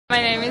My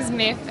name is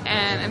Myf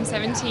and I'm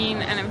 17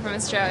 and I'm from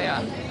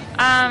Australia.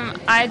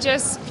 I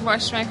just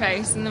wash my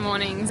face in the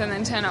mornings and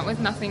then turn up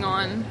with nothing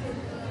on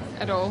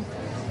at all,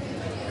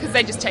 because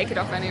they just take it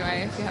off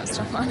anyway if you have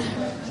stuff on.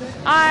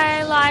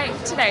 I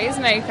like today's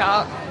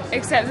makeup,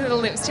 except that the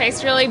lips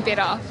taste really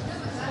bitter,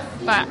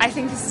 but I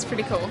think this is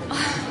pretty cool.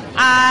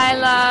 I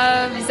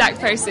love Zach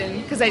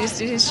Poston because I just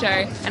did his show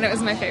and it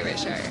was my favourite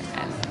show,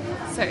 and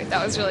so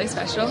that was really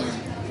special.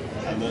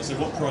 And so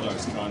what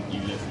products can't you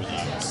live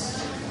without?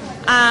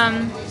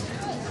 I'll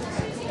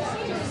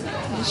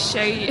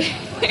show you.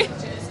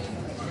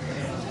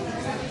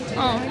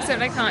 Oh,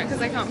 except I can't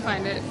because I can't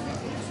find it.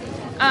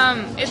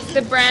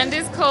 The brand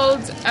is called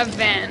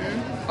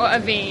Avene, or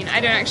Avene. I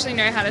don't actually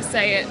know how to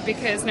say it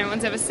because no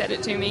one's ever said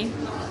it to me.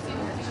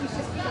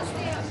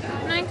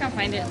 No, I can't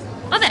find it.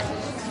 Oh, there!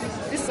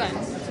 This one.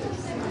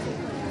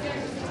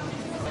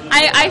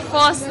 I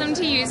force them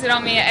to use it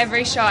on me at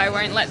every show. I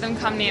won't let them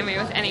come near me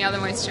with any other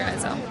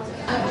moisturiser.